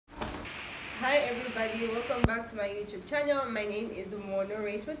Hi everybody, welcome back to my YouTube channel. My name is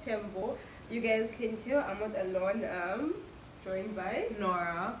Moono Tatenda. You guys can tell I'm not alone. I'm joined by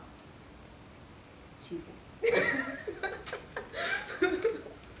Nora.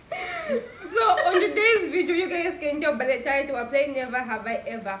 So on today's video, you guys can tell by the title, we're playing Never Have I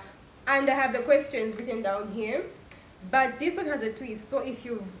Ever, and I have the questions written down here. But this one has a twist, so if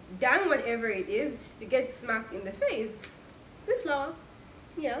you've done whatever it is, you get smacked in the face with flour.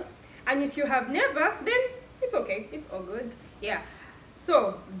 Yeah. And if you have never, then it's okay, it's all good. Yeah.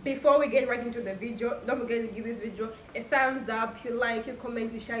 So before we get right into the video, don't forget to give this video a thumbs up, you like, you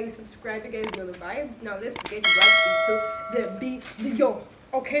comment, you share, you subscribe. You guys know the vibes. Now let's get right into the video.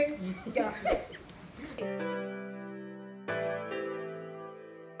 Okay? Yeah.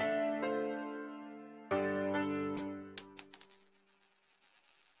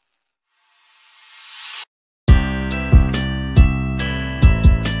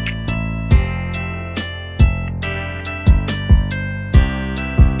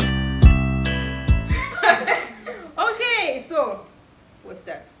 So, what's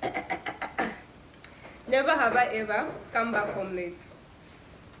that? Never have I ever come back home late.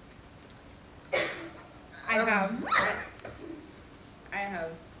 I have. I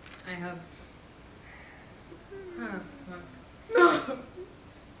have. No.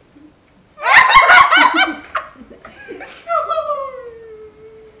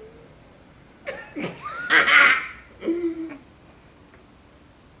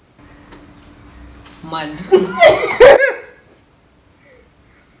 Mad.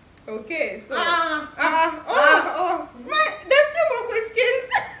 Okay, so there's still more questions.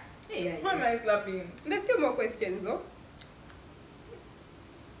 Hey, what am I slapping? There's still more questions, though.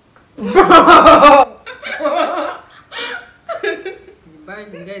 This is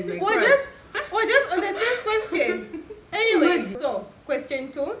embarrassing, guys. Or just on the first question. Anyway, so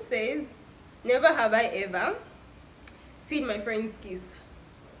question 2 says, never have I ever seen my friends kiss.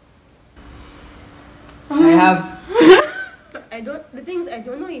 I have. I don't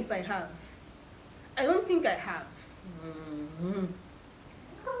know if I have. I don't think I have.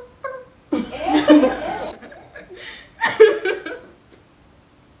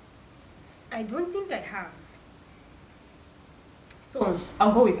 I don't think I have. So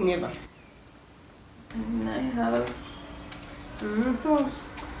I'll go with never. I have. So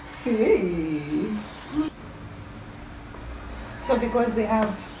Hey. So because they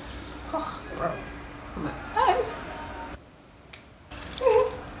have. Oh, bro. My eyes.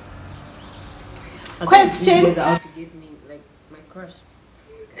 Question. You guys are out to get me, like my crush.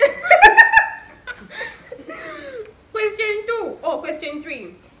 Question 2. Oh, question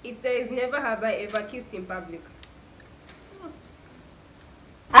 3. It says, never have I ever kissed in public.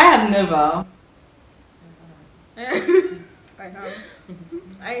 I have never. I have.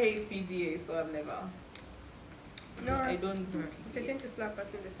 I hate PDA, so I've never. No, I don't do It's a thing to slap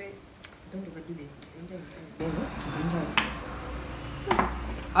us in the face. Don't ever do that. Dangerous.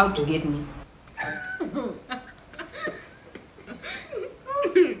 Out to get me.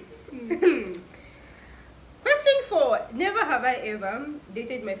 Question 4. Never have I ever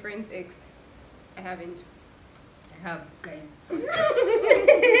dated my friend's ex. I haven't. I have, guys.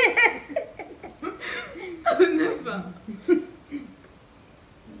 Never.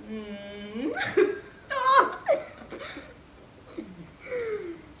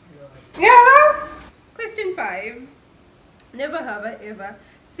 Yeah. Question 5. Never have I ever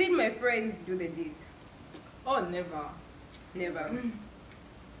seen my friends do the deed. Oh, never. Never. Did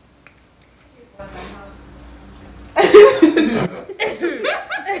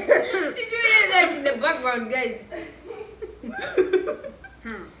you hear that in the background, guys?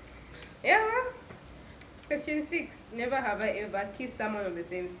 Yeah. Question 6. Never have I ever kissed someone of the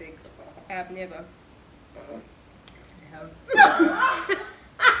same sex. I have never. I have.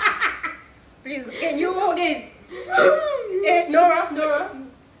 Please, can you Nora.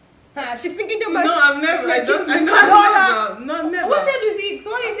 She's thinking too much. No, I've never. I know. Nora. No, never. What said you think?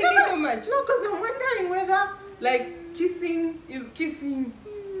 So why are you thinking too much? No, because I'm wondering whether, like, kissing is kissing.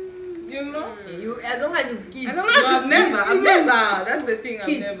 You know? You, as long as you kiss. No, I've never. That's the thing.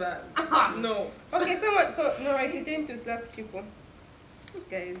 Kiss. I've never. No. Okay, so Nora, you tend to slap Chipo.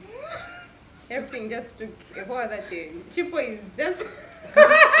 Guys, everything just took a whole other thing. Chipo is just.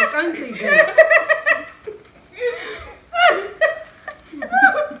 I can't say that.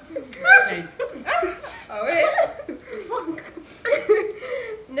 Oh wait.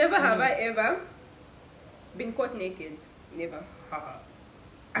 Never have I ever been caught naked. Never.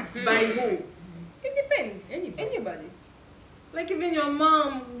 By who? It depends. Anybody. Like even your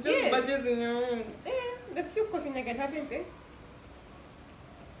mom just Yes. budges in your room. Yeah, that's still caught naked, haven't they?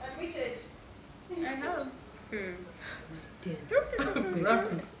 At which age? I have.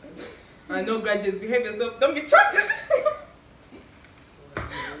 Rapid. I know graduates, behave yourself. Don't be church.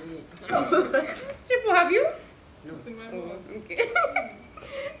 Triple, have you? No. It's in my Oh, mouth. okay.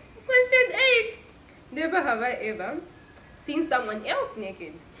 Question 8. Never have I ever seen someone else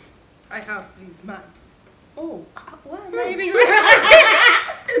naked. I have, please, mad. Oh, why am I even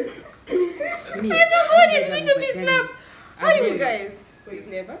It's me. My phone is going to be slapped. Are you guys? You've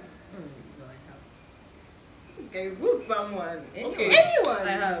never? No, I have. Guys, who's someone? Anyone. Okay. Anyone?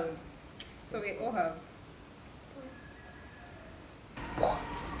 I have. So we all have.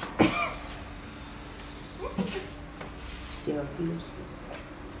 See how it feels.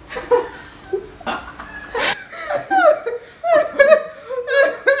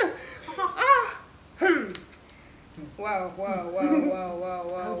 Wow.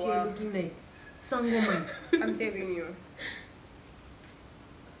 Out here looking like Sangoman. I'm telling you.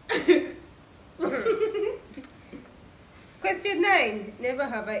 Question 9. Never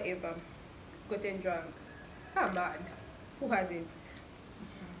have I ever gotten drunk. I'm mad. Who hasn't?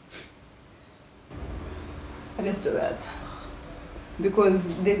 Let's do that.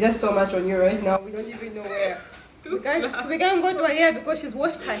 Because there's just so much on you right now. We don't even know where. We can't go to her hair because she's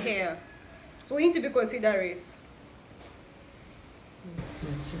washed her hair. So we need to be considerate.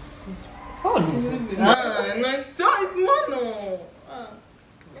 Oh, no. No, it's Mono.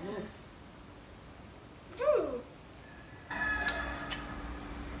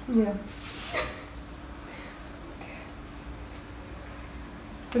 Yeah.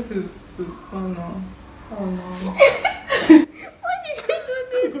 This is, oh no. Oh no. Why did you do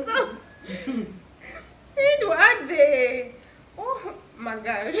this stuff? You do add there. Oh my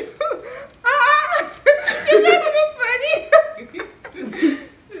gosh. Ah! It's not even funny.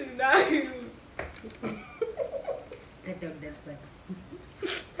 Cut out that part.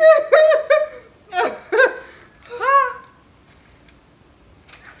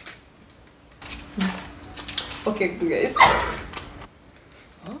 Okay, guys.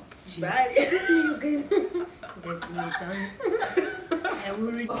 Bad. You guys. Guys, give me a chance. I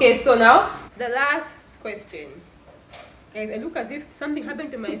will read. Okay, so now the last question. Guys, I look as if something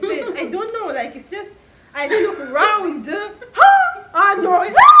happened to my face. I don't know, like it's just I don't look round. Ah no.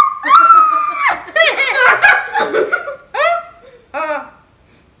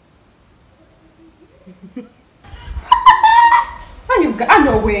 You got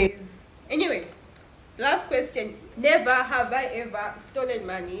no ways. Anyway, last question. Never have I ever stolen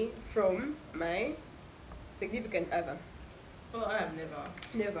money from my significant other. Oh, I have never.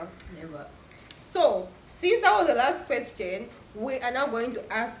 Never. Never. So, since that was the last question, we are now going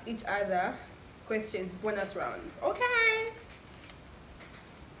to ask each other questions, bonus rounds. Okay.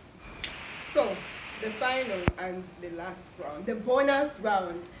 So, the final and the last round, the bonus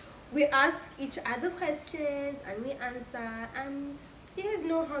round. We ask each other questions and we answer, and you guys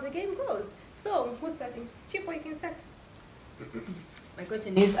know how the game goes. So, who's starting? Chipo, you can start. My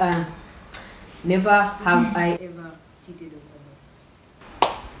question is, never have I ever cheated on someone.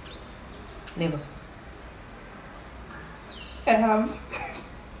 Never. I have.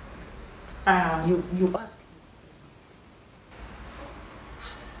 You ask.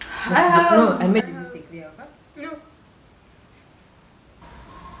 have. No, I made a mistake there. Okay? No.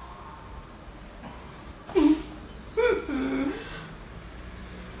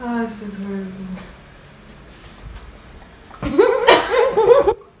 This is horrible.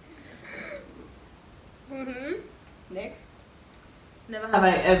 Next. Never have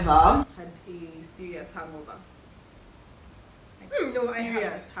I ever had a serious hangover. No, I have.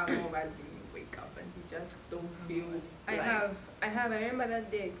 Serious hangover as in you wake up and you just don't feel. I like- have. I remember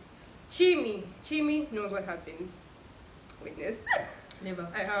that day. Chimi knows what happened. Witness. Never.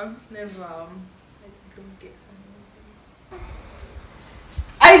 I have. Never. I don't get hangover.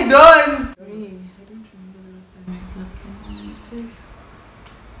 I don't. Me. I don't remember the last time I slapped someone in the face.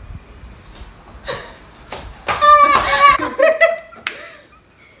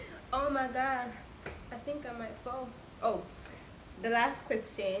 Oh my god. I think I might fall. Oh, the last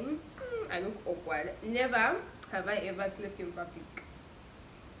question. I look awkward. Never have I ever slept in public.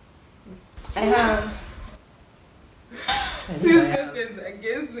 I have. These questions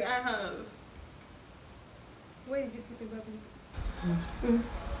against me. I have. Where did you sleep in public?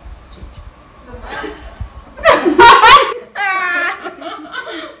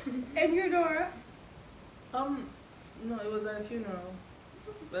 And your Dora? No, it was at a funeral.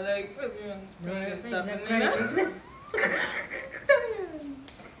 But like everyone's praying and friends stuff. are And crying. then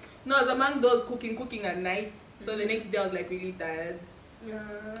no, as a man does cooking at night. So the next day I was like really tired. Yeah.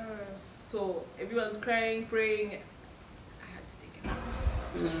 So everyone's crying, praying. I had to take it out.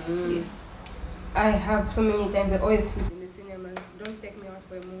 Mm-hmm. I have so many times I always sleep in the cinemas. Don't take me out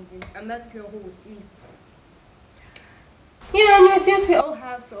for a movie. I'm that girl who will sleep. Yeah, anyway, since we all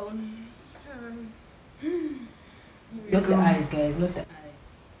have some. Not the eyes, guys. Not the eyes.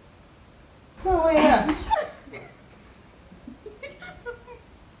 No way, yeah.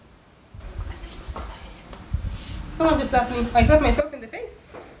 Someone just slapped me. I slapped myself in the face.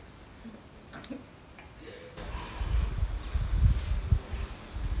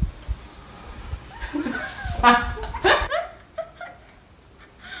 I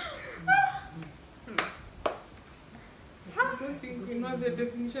don't think we know the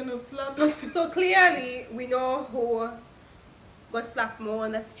definition of slap. So clearly, we know who got slapped more,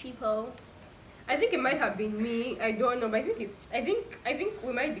 and that's Cheapo. I think it might have been me. I don't know, but I think it's. I think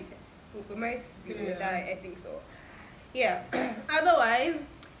we might be. We might be with that. I think so. Yeah. Otherwise,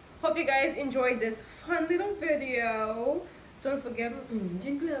 hope you guys enjoyed this fun little video. Don't forget.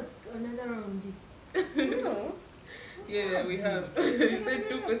 Didn't we have another round? No. Yeah, we have. You said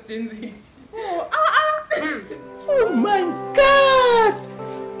 2 questions each. Oh, Oh my God!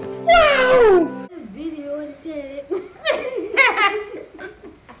 Wow! Video said it.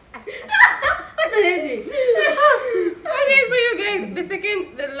 Okay, so you guys,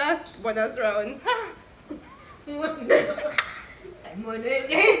 the last bonus round. I'm on it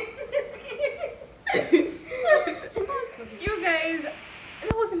again. You guys,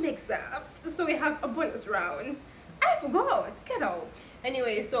 that was a mix-up. So we have a bonus round. I forgot. Get out.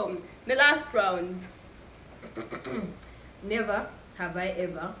 Anyway, so the last round. Never have I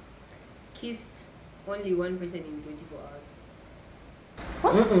ever kissed only one person in 24 hours.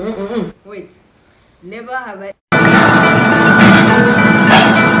 What? Wait. Never have I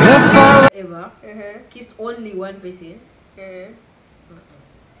ever kissed only one person.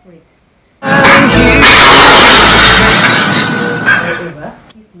 Wait. Ever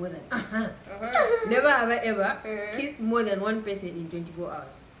kissed more than Never have I ever kissed more than one person in 24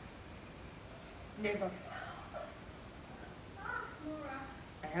 hours. Never.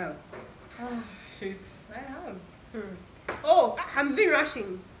 I have. Oh, shit. I have. Oh, I'm been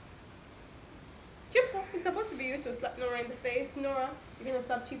rushing. Chipo, it's supposed to be you to slap Nora in the face. Nora, you're gonna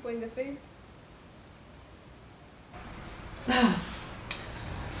slap Chipo in the face.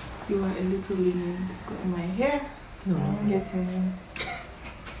 You are a little lenient. Got in my hair. No. I'm getting this.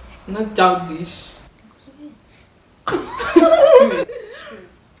 Not childish.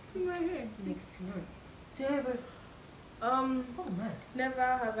 See my hair. Next to none. So ever. Oh, mad. Never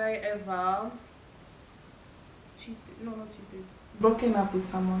have I ever cheated. No, not cheated. Broken up with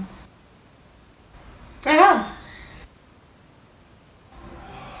someone. I have.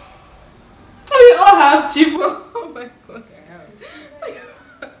 We all have Chipo. Oh my God. I have.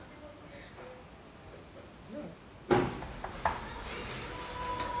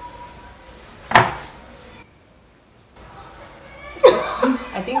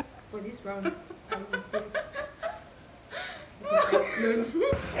 I think for this round, I will stay. With my eyes closed.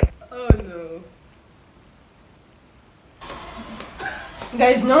 Oh no.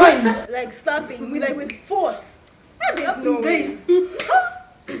 Guys, Nora is like slapping with force. There's no way.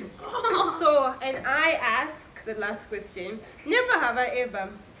 So, and I ask the last question. Never have I ever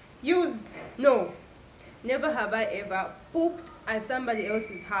never have I ever pooped at somebody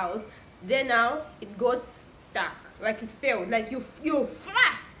else's house. Then now it got stuck. Like it failed. Like you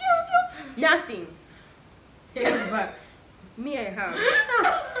flashed. Nothing. But me, I have.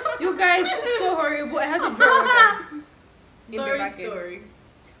 You guys are so horrible. I had to draw water in the bucket. Story.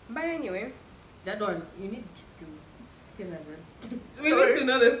 But anyway. That one, you need to tell us, right? We need to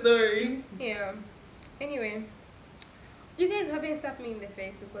know the story. Yeah. Anyway. You guys haven't slapped me in the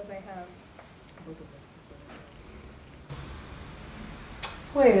face because I have. Both of us.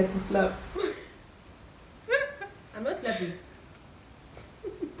 Where to slap? I'm not slapping.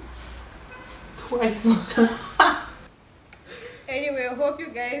 Twice. Anyway, I hope you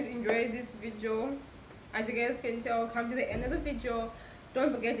guys enjoyed this video. As you guys can tell, come to the end of the video.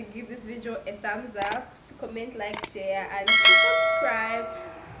 Don't forget to give this video a thumbs up, to comment, like, share, and to subscribe.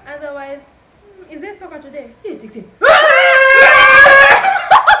 Otherwise, is there soccer today? Yes, 16.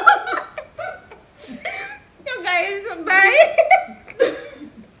 You guys, bye.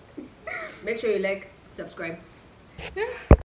 Make sure you like, subscribe.